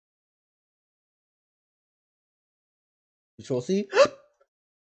Control C.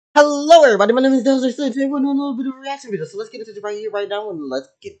 Hello, everybody. My name is Delzer. Today we're doing a little bit of a reaction video, so let's get into it right here, right now, and let's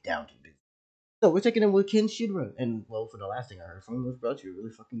get down to it. So we're checking in with GXNER, and well, for the last thing I heard from him was about you, really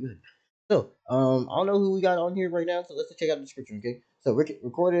fucking good. So, I don't know who we got on here right now, so let's check out the description, okay? So,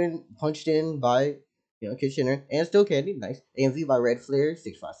 recorded, punched in by, GXNER, and Still Candy, nice. AMV by Red Flare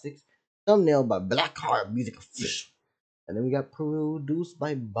 656. Thumbnail by Blackheart Music Official. And then we got produced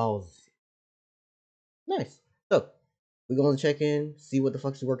by bowsyy. Nice. So, we're going to check in, see what the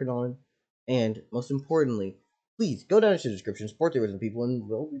fuck he's working on, and most importantly, please go down to the description, support the original people, and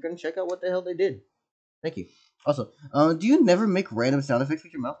well, we're going to check out what the hell they did. Thank you. Also, do you never make random sound effects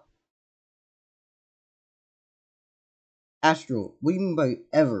with your mouth? Astral, what do you mean by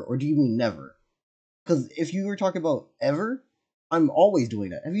ever, or do you mean never? Because if you were talking about ever, I'm always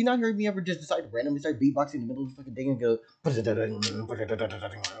doing that. Have you not heard me ever just decide to randomly start beatboxing in the middle of the fucking thing and go,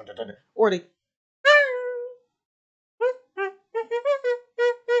 or they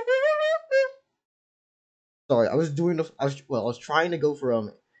sorry, I was trying to go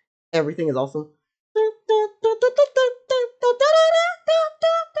for everything is awesome.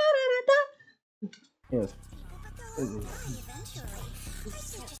 Yes.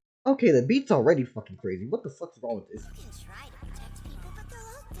 Okay, the beat's already fucking crazy. What the fuck's wrong with this?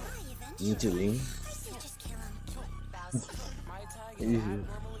 YouTube.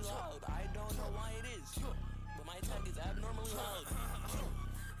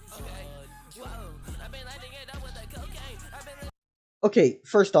 Okay,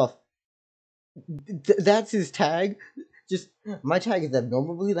 first off, that's his tag. Just my tag is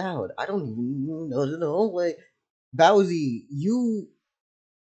abnormally loud. I don't even know. Like bowsyy, you.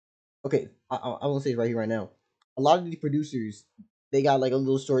 Okay, I want to say it right here, right now. A lot of these producers, they got like a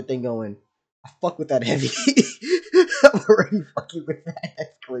little short thing going. I fuck with that heavy. I'm already fucking with that.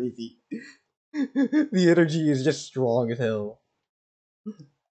 That's crazy. The energy is just strong as hell.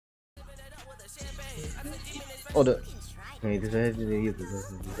 Oh, the. Hey, this is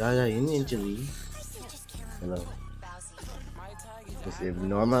hello. It's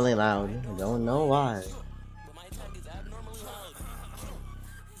abnormally loud. I don't know why.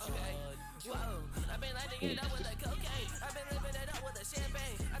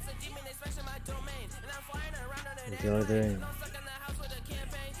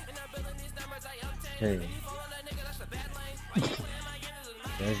 Hey.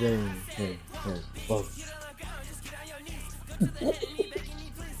 Hey.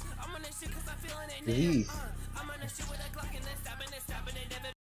 Jeez.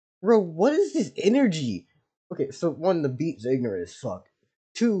 Bro, what is this energy? Okay, so one, the beat's ignorant as fuck.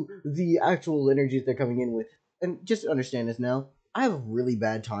 Two, the actual energies they're coming in with. And just understand this now, I have a really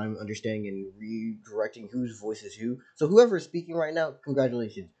bad time understanding and redirecting whose voice is who. So whoever is speaking right now,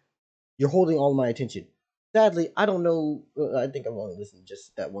 congratulations. You're holding all my attention. Sadly, I don't know. I think I've only listened to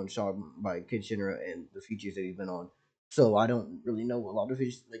just that one song by GXNER and the features that he's been on. So I don't really know a lot of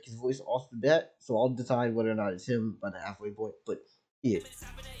his voice off the bat. So I'll decide whether or not it's him by the halfway point. But yeah.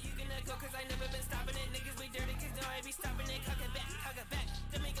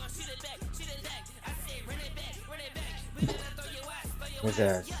 What's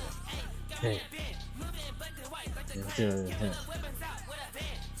that? Hey.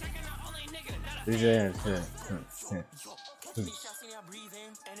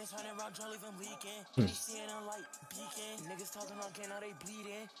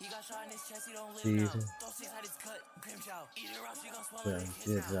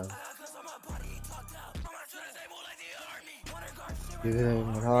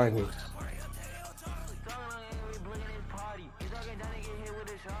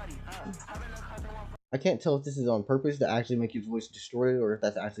 I can't tell if this is on purpose to actually make his voice distorted or if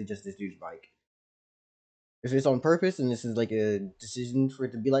that's actually just this dude's mic. If it's on purpose and this is like a decision for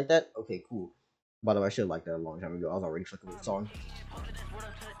it to be like that, okay, cool. By the way, I should have liked that a long time ago. I was already fucking with the song.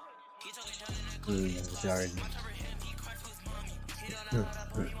 Sorry.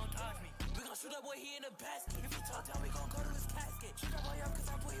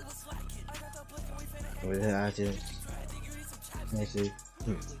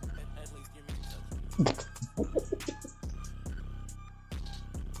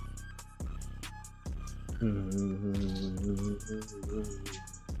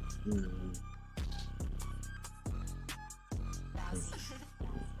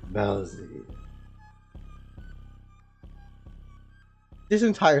 bowsyy. This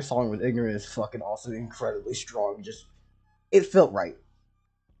entire song with ignorant is fucking also incredibly strong. Just it felt right.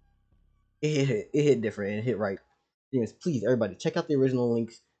 It hit different. It hit right. Anyways, please everybody check out the original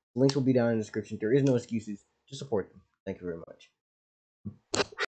links. The links will be down in the description. There is no excuses. Just support them. Thank you very much.